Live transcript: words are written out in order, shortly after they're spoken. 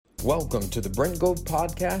Welcome to the Brent Gove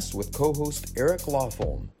podcast with co-host Eric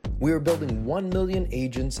Lofholm. We are building 1 million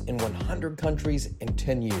agents in 100 countries in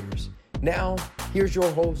 10 years. Now, here's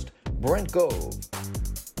your host, Brent Gove.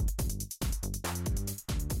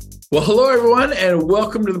 Well, hello, everyone, and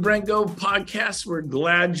welcome to the Brent Gove podcast. We're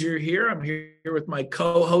glad you're here. I'm here with my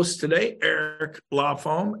co-host today, Eric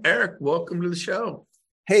Lofholm. Eric, welcome to the show.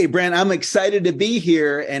 Hey, Brent, I'm excited to be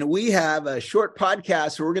here, and we have a short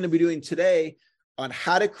podcast we're going to be doing today on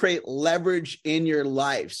how to create leverage in your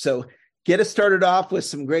life. So get us started off with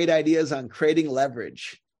some great ideas on creating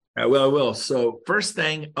leverage. I will. So first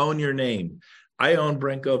thing, own your name. I own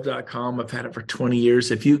BrentGove.com. I've had it for 20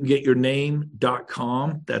 years. If you can get your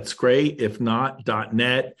name.com, that's great. If not,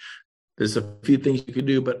 .net. There's a few things you can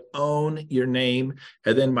do, but own your name.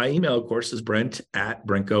 And then my email, of course, is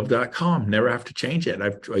Brent@BrentGove.com. Never have to change it.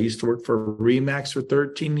 I used to work for Remax for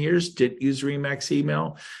 13 years, didn't use Remax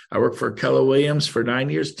email. I worked for Keller Williams for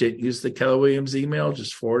 9 years, didn't use the Keller Williams email,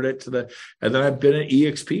 just forward it to and then I've been at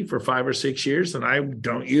EXP for 5 or 6 years, and I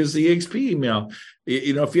don't use the EXP email.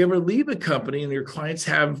 You know, if you ever leave a company and your clients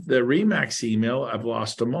have the Remax email, I've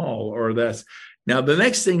lost them all, Now, the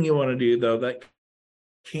next thing you want to do, though, that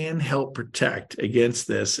can help protect against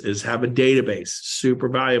this is have a database, super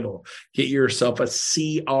valuable. Get yourself a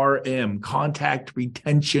CRM, contact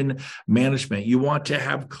retention management. You want to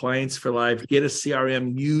have clients for life, get a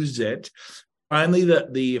CRM, use it. Finally,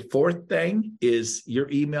 the fourth thing is your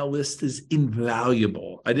email list is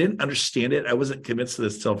invaluable. I didn't understand it. I wasn't convinced of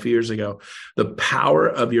this until a few years ago. The power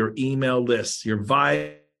of your email list, your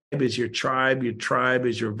vibe is your tribe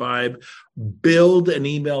is your vibe. Build an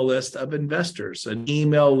email list of investors, an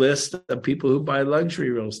email list of people who buy luxury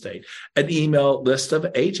real estate, an email list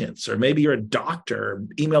of agents, or maybe you're a doctor,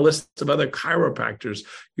 email list of other chiropractors,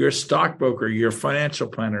 you're a stockbroker, you're a financial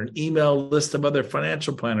planner, an email list of other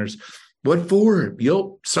financial planners. What for?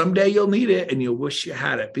 Someday you'll need it and you'll wish you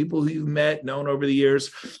had it. People who you've met, known over the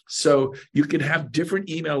years. So you can have different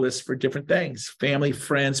email lists for different things. Family,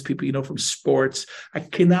 friends, people you know from sports. I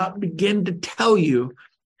cannot begin to tell you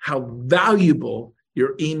how valuable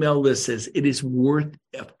your email list is. It is worth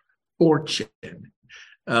a fortune.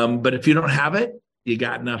 But if you don't have it, you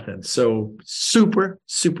got nothing. So super,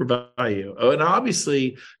 super value. Oh, and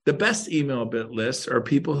obviously, the best email list are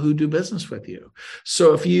people who do business with you.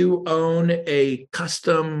 So if you own a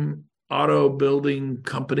custom auto building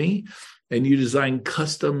company and you design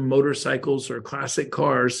custom motorcycles or classic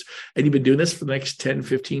cars, and you've been doing this for the next 10,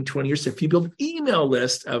 15, 20 years, if you build an email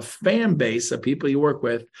list of fan base of people you work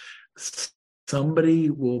with, somebody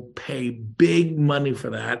will pay big money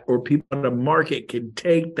for that, or people in the market can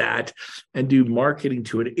take that and do marketing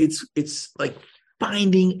to it. It's like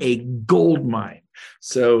finding a gold mine.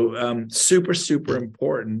 So super, super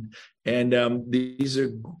important. And these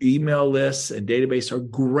are email lists and database are a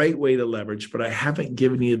great way to leverage, but I haven't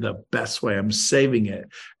given you the best way. I'm saving it.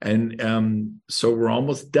 And so we're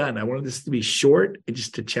almost done. I wanted this to be short and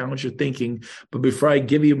just to challenge your thinking. But before I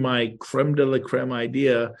give you my creme de la creme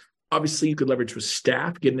idea, obviously, you could leverage with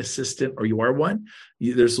staff, get an assistant, or you are one.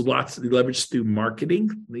 There's lots of leverage through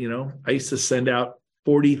marketing. You know, I used to send out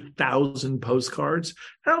 40,000 postcards.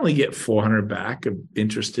 I only get 400 back of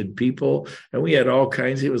interested people. And we had all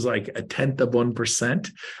kinds. It was like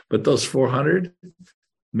 0.1%. But those 400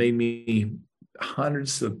 made me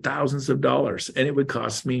hundreds of thousands of dollars. And it would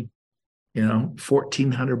cost me,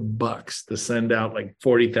 $1,400 to send out like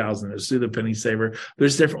 40,000. It's through the penny saver.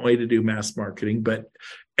 There's a different way to do mass marketing. But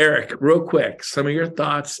Eric, real quick, some of your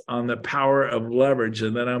thoughts on the power of leverage,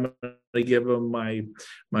 and then I'm going to give them my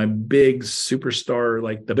big superstar,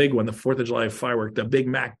 like the big one, the 4th of July firework, the Big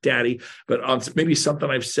Mac Daddy, but on maybe something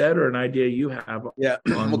I've said or an idea you have. Yeah,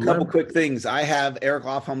 a couple quick things. I have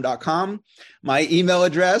ericlofholm.com. My email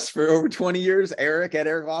address for over 20 years,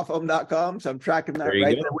 eric@ericlofholm.com. So I'm tracking that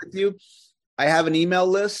right there with you. I have an email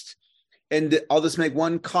list, and I'll just make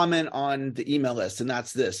one comment on the email list, and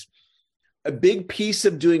that's this. A big piece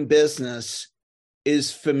of doing business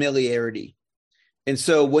is familiarity. And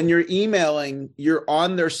so when you're emailing, you're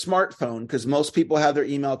on their smartphone, because most people have their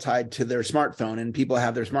email tied to their smartphone, and people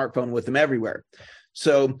have their smartphone with them everywhere.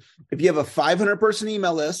 So if you have a 500-person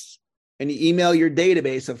email list and you email your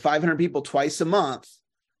database of 500 people twice a month,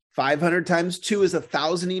 500 times 2 is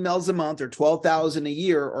 1,000 emails a month, or 12,000 a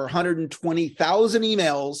year, or 120,000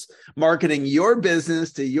 emails marketing your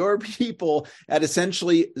business to your people at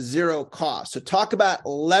essentially zero cost. So talk about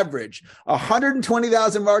leverage,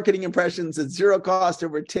 120,000 marketing impressions at zero cost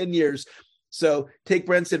over 10 years. So take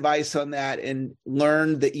Brent's advice on that and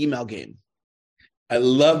learn the email game. I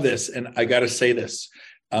love this. And I got to say this.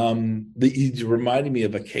 You reminded me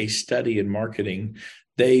of a case study in marketing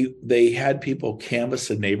they had people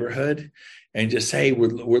canvass a neighborhood and just, hey,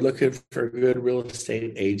 we're looking for a good real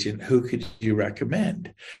estate agent. Who could you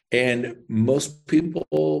recommend? And most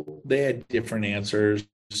people, they had different answers.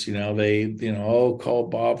 Call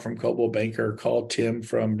Bob from Coldwell Banker, call Tim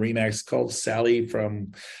from Remax, call Sally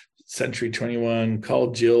from Century 21,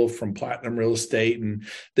 call Jill from Platinum Real Estate. And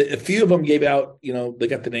a few of them gave out, they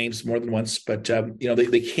got the names more than once, but,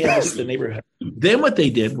 they canvassed the neighborhood. Then what they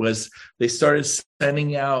did was they started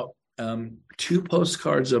sending out 2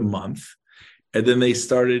 postcards a month. And then they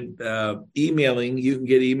started emailing. You can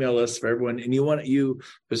get email lists for everyone. And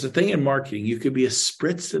there's a thing in marketing. You could be a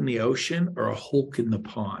spritz in the ocean or a Hulk in the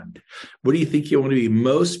pond. What do you think you want to be?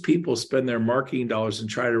 Most people spend their marketing dollars and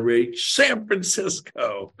try to reach San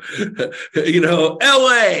Francisco,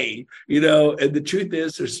 LA, and the truth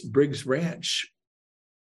is there's Briggs Ranch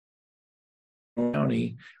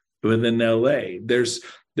County within LA.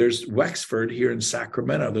 There's Wexford here in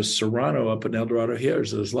Sacramento. There's Serrano up in El Dorado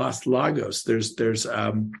Hills. There's Los Lagos. There's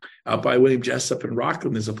out by William Jessup in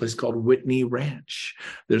Rockland. There's a place called Whitney Ranch.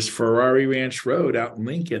 There's Ferrari Ranch Road out in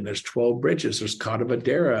Lincoln. There's 12 Bridges. There's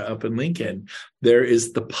Cotavadera up in Lincoln. There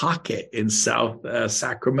is the Pocket in South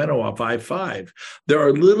Sacramento off I-5. There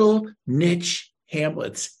are little niche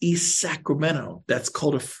hamlets, East Sacramento. That's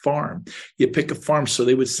called a farm. You pick a farm. So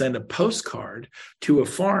they would send a postcard to a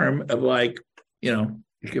farm of a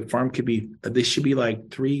farm they should be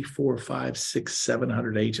like 300, 400, 500, 600,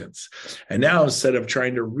 700 agents. And now instead of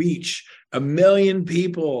trying to reach 1 million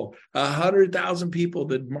people, 100,000 people,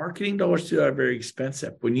 the marketing dollars are very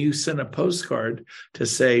expensive. When you send a postcard to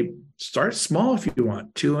say, start small if you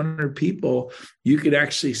want, 200 people, you could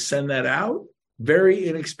actually send that out very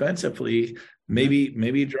inexpensively,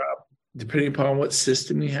 maybe drop, depending upon what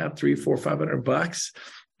system you have, $300, $400, $500.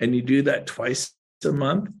 And you do that twice a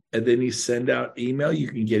month, and then you send out email. You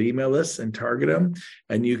can get email lists and target them,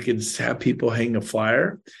 and you can have people hang a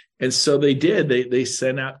flyer. And so they did. They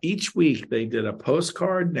sent out each week. They did a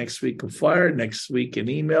postcard. Next week a flyer. Next week an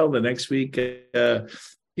email. The next week, they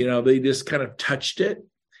just kind of touched it,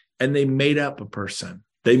 and they made up a person.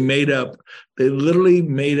 They literally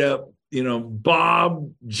made up.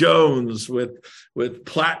 Bob Jones with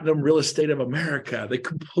Platinum Real Estate of America. They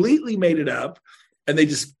completely made it up. And they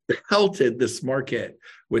just pelted this market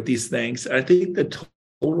with these things. I think the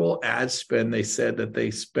total ad spend they said that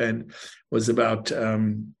they spent was about, I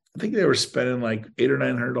think they were spending like $800 or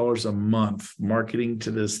 $900 a month marketing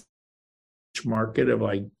to this market of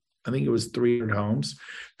I think it was 300 homes.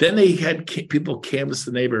 Then they had people canvass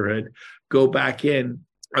the neighborhood, go back in.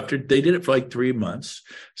 After they did it for like 3 months.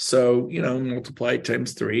 So, multiply it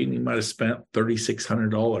times 3, and you might have spent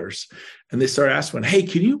 $3,600. And they started asking, hey,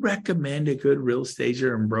 can you recommend a good real estate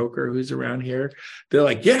agent and broker who's around here? They're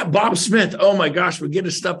like, yeah, Bob Smith. Oh my gosh, we get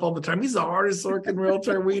his stuff all the time. He's the hardest working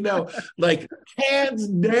realtor we know. Like hands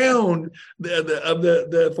down,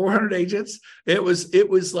 the 400 agents, it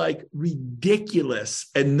was like ridiculous.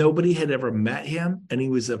 And nobody had ever met him. And he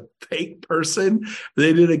was a fake person.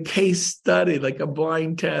 They did a case study, like a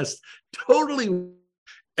blind test, totally.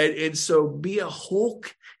 And so be a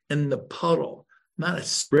Hulk in the puddle, not a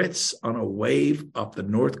spritz on a wave off the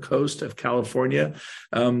north coast of California.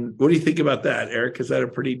 What do you think about that, Eric? Is that a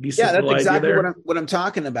pretty decent idea? Yeah, that's exactly what I'm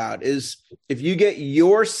talking about is if you get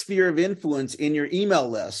your sphere of influence in your email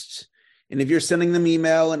list, and if you're sending them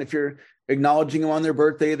email, and if you're acknowledging them on their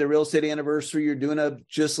birthday, their real estate anniversary, you're doing a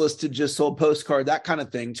just listed, just sold postcard, that kind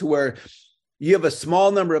of thing, to where you have a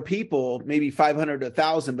small number of people, maybe 500 to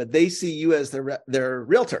 1,000, but they see you as their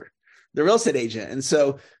realtor, the real estate agent. And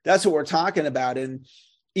so that's what we're talking about. And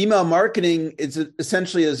email marketing is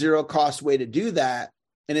essentially a zero cost way to do that.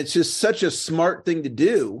 And it's just such a smart thing to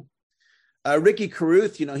do. Ricky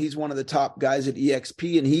Carruth, he's one of the top guys at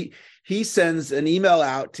EXP, and he sends an email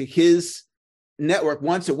out to his network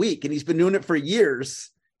once a week, and he's been doing it for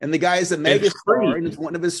years. And the guy is a mega star, and it's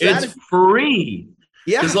one of his strategies. It's free.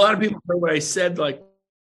 Yeah. Because a lot of people heard what I said, like,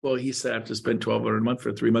 well, he said I have to spend $1,200 a month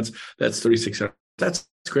for 3 months. That's $3,600. That's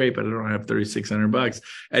great, but I don't have $3,600.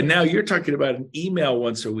 And now you're talking about an email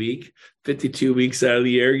once a week, 52 weeks out of the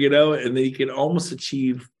year, and then you can almost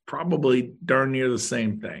achieve probably darn near the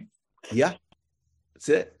same thing. Yeah, that's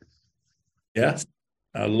it. Yes,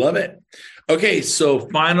 I love it. Okay, so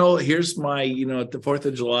here's my, at the 4th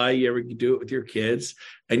of July, you ever do it with your kids,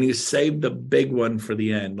 and you save the big one for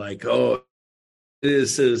the end, like, it'll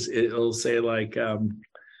say like,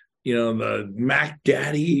 the Mac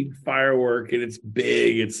Daddy firework, and it's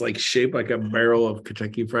big. It's like shaped like a barrel of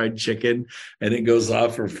Kentucky Fried Chicken, and it goes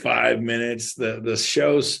off for 5 minutes. The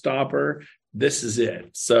showstopper. This is it.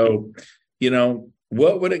 So,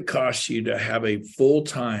 what would it cost you to have a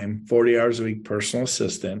full-time 40 hours a week personal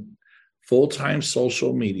assistant, full-time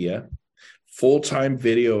social media, full-time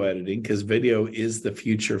video editing, because video is the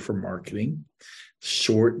future for marketing,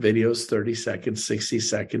 short videos, 30 seconds, 60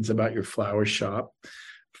 seconds about your flower shop,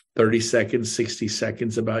 30 seconds, 60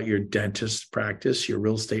 seconds about your dentist practice, your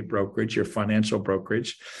real estate brokerage, your financial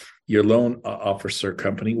brokerage, your loan officer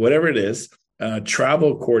company, whatever it is,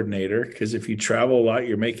 travel coordinator, because if you travel a lot,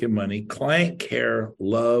 you're making money, client care,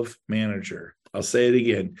 love manager. I'll say it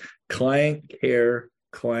again, client care,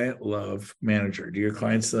 client love manager. Do your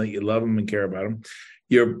clients know that you love them and care about them?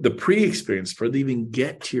 The pre-experience for they even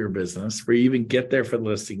get to your business, for you even get there for the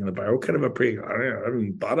listing and the buyer. What kind of I haven't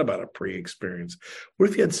even thought about a pre-experience. What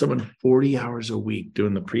if you had someone 40 hours a week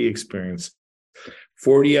doing the pre-experience,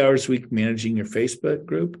 40 hours a week managing your Facebook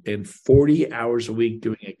group, and 40 hours a week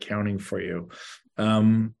doing accounting for you?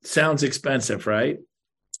 Sounds expensive, right?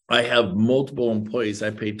 I have multiple employees I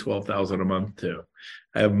pay $12,000 a month to.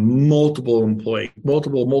 I have multiple employees I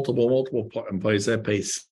pay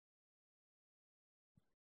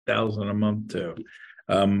 $1,000 a month to.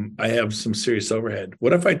 I have some serious overhead.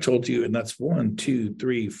 What if I told you, and that's 1, 2,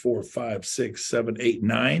 3, 4, 5, 6, 7, 8,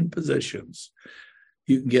 9 positions.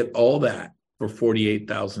 You can get all that for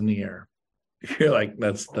 $48,000 a year. You're like,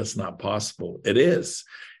 that's not possible. It is.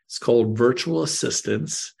 It's called virtual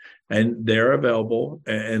assistants, and they're available,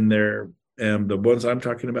 and they're the ones I'm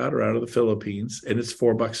talking about are out of the Philippines, and it's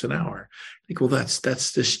 $4 an hour. I think, well, that's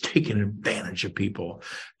just taking advantage of people.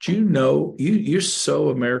 Do you know you're so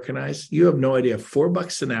Americanized? You have no idea.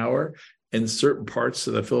 $4 an hour in certain parts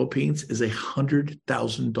of the Philippines is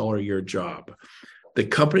 $100,000 a year job. The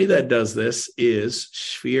company that does this is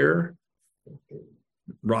Sphere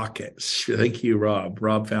Rocket. Thank you, Rob.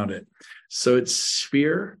 Rob found it. So it's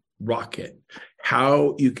Sphere Rocket.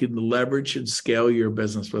 How you can leverage and scale your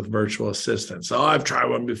business with virtual assistants. Oh, I've tried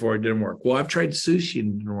one before, it didn't work. Well, I've tried sushi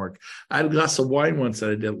and it didn't work. I had a glass of wine once that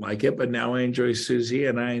I didn't like it, but now I enjoy sushi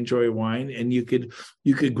and I enjoy wine. And you could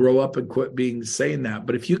grow up and quit saying that.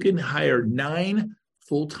 But if you can hire 9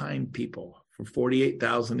 full-time people for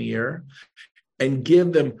 $48,000 a year and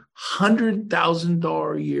give them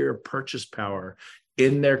 $100,000 a year purchase power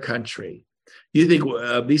in their country, you think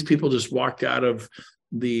these people just walked out of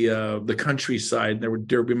the countryside and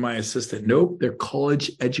they'll be my assistant? Nope, they're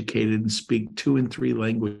college educated and speak 2 and 3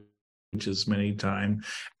 languages many times.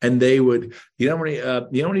 And they would, how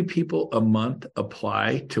many people a month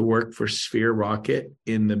apply to work for Sphere Rocket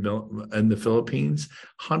in the Philippines?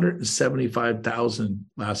 175,000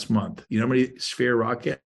 last month. You know how many Sphere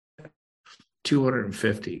Rocket?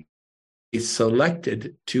 250. It's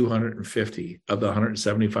selected 250 of the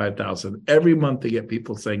 175,000. Every month they get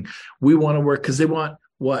people saying, we want to work, because they want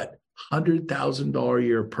what? $100,000 a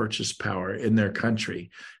year purchase power in their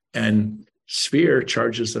country. And Sphere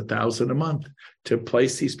charges $1,000 a month to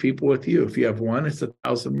place these people with you. If you have 1, it's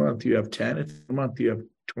 $1,000 a month. You have 10, it's a month. You have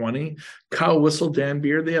 20. Kyle Whistle, Dan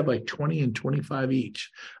Beer, they have like 20 and 25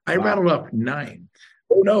 each. I rattled up 9.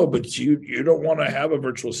 Oh, no, but you don't want to have a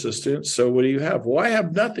virtual assistant. So what do you have? Well, I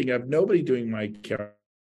have nothing. I have nobody doing my account.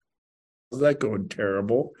 How's that going?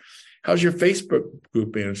 Terrible. How's your Facebook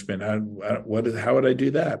group management? How would I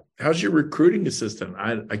do that? How's your recruiting assistant?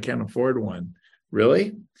 I can't afford one.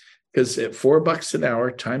 Really? Because at $4 an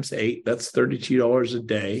hour times 8, that's $32 a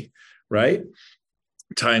day, right?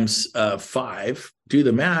 Times 5, do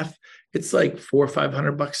the math. It's like $400 or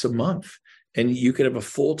 $500 a month. And you could have a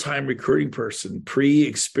full-time recruiting person,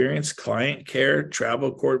 pre-experienced client care,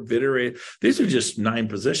 travel court, video. These are just 9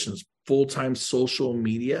 positions. Full-time social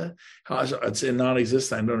media. It's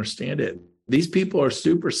non-existent. I don't understand it. These people are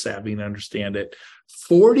super savvy and understand it.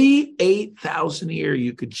 $48,000 a year,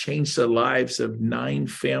 you could change the lives of 9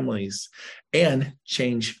 families and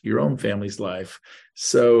change your own family's life.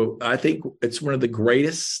 So I think it's one of the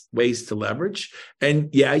greatest ways to leverage. And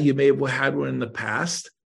yeah, you may have had one in the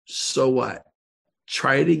past. So what?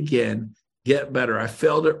 Try it again. Get better. I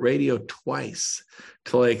failed at radio twice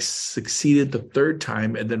till I succeeded the 3rd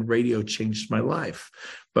time, and then radio changed my life.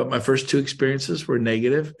 But my first 2 experiences were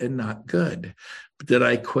negative and not good. Did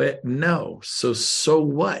I quit? No. So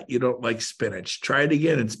what? You don't like spinach. Try it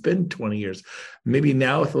again. It's been 20 years. Maybe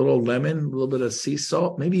now with a little lemon, a little bit of sea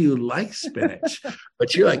salt, maybe you like spinach.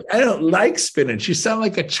 But you're like, I don't like spinach. You sound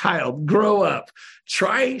like a child. Grow up.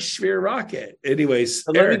 Try Sphere Rocket. Anyways.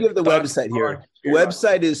 So let me give the website here. The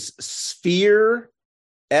website is Sphere,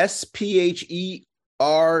 SPHERE,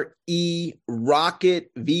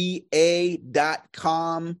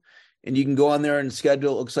 rocketva.com. And you can go on there and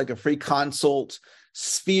schedule. It looks like a free consult,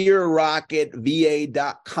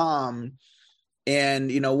 sphererocketva.com.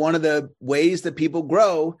 And, one of the ways that people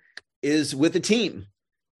grow is with a team.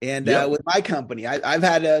 And Yep. with my company, I've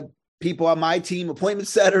had people on my team, appointment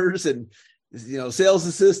setters and, sales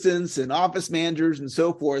assistants and office managers and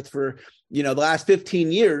so forth for, the last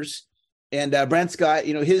 15 years. And Brent's got,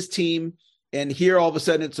 his team, and here all of a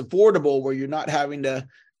sudden it's affordable where you're not having to,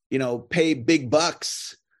 pay big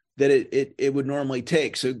bucks that it would normally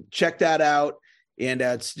take. So check that out. And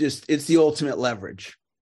it's the ultimate leverage.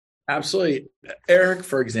 Absolutely. Eric,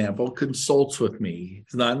 for example, consults with me.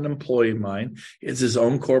 He's not an employee of mine. It's his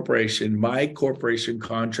own corporation. My corporation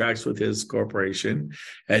contracts with his corporation,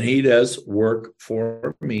 and he does work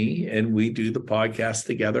for me, and we do the podcast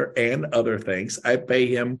together and other things. I pay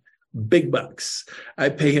him big bucks. I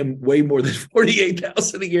pay him way more than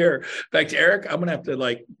 $48,000 a year. In fact, Eric, I'm gonna have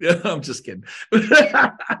to I'm just kidding.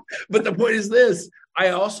 But the point is this: I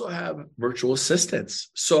also have virtual assistants.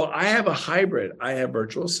 So I have a hybrid. I have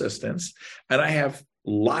virtual assistants, and I have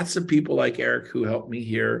lots of people like Eric who help me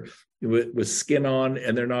here with skin on,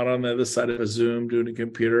 and they're not on the other side of a Zoom doing a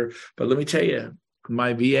computer. But let me tell you,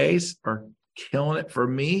 my VAs are killing it for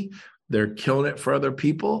me. They're killing it for other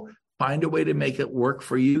people. Find a way to make it work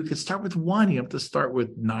for you. You can start with one. You have to start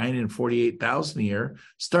with 9 and 48,000 a year.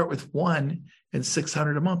 Start with 1 and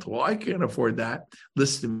 600 a month. Well, I can't afford that.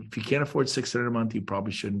 Listen, if you can't afford 600 a month, you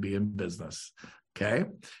probably shouldn't be in business. Okay.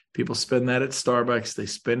 People spend that at Starbucks. They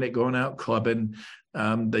spend it going out clubbing.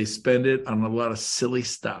 They spend it on a lot of silly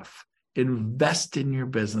stuff. Invest in your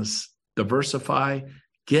business, diversify,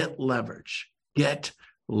 get leverage,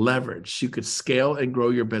 you could scale and grow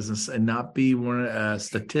your business and not be a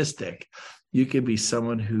statistic. You could be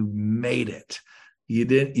someone who made it. You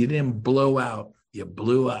didn't blow out, you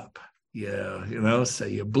blew up. Yeah, so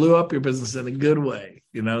you blew up your business in a good way,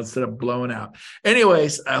 instead of blowing out.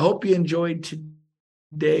 Anyways, I hope you enjoyed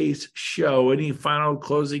today's show. Any final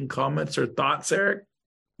closing comments or thoughts, Eric?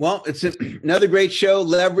 Well, it's another great show.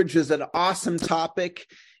 Leverage is an awesome topic.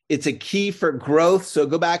 It's a key for growth. So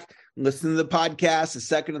go back, listen to the podcast a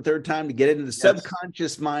second and third time to get into the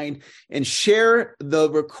subconscious mind, and share the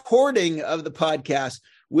recording of the podcast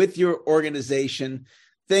with your organization.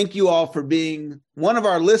 Thank you all for being one of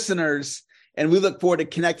our listeners, and we look forward to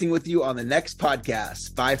connecting with you on the next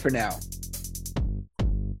podcast. Bye for now.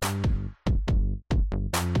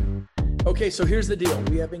 Okay, so here's the deal.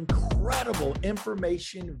 We have incredible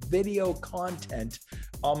information, video content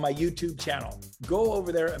on my YouTube channel. Go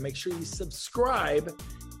over there and make sure you subscribe.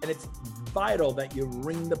 And it's vital that you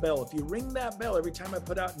ring the bell. If you ring that bell every time I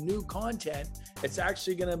put out new content, it's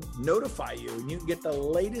actually going to notify you, and you can get the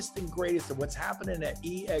latest and greatest of what's happening at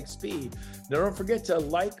EXP. Now, don't forget to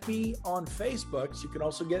like me on Facebook, so you can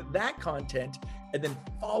also get that content, and then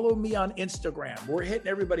follow me on Instagram. We're hitting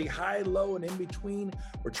everybody high, low, and in between.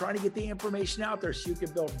 We're trying to get the information out there so you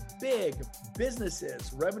can build big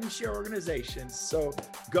businesses, revenue share organizations. So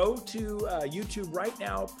go to YouTube right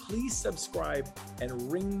now. Please subscribe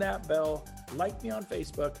and ring that bell. Like me on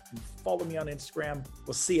Facebook and follow me on Instagram.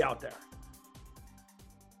 We'll see you out there.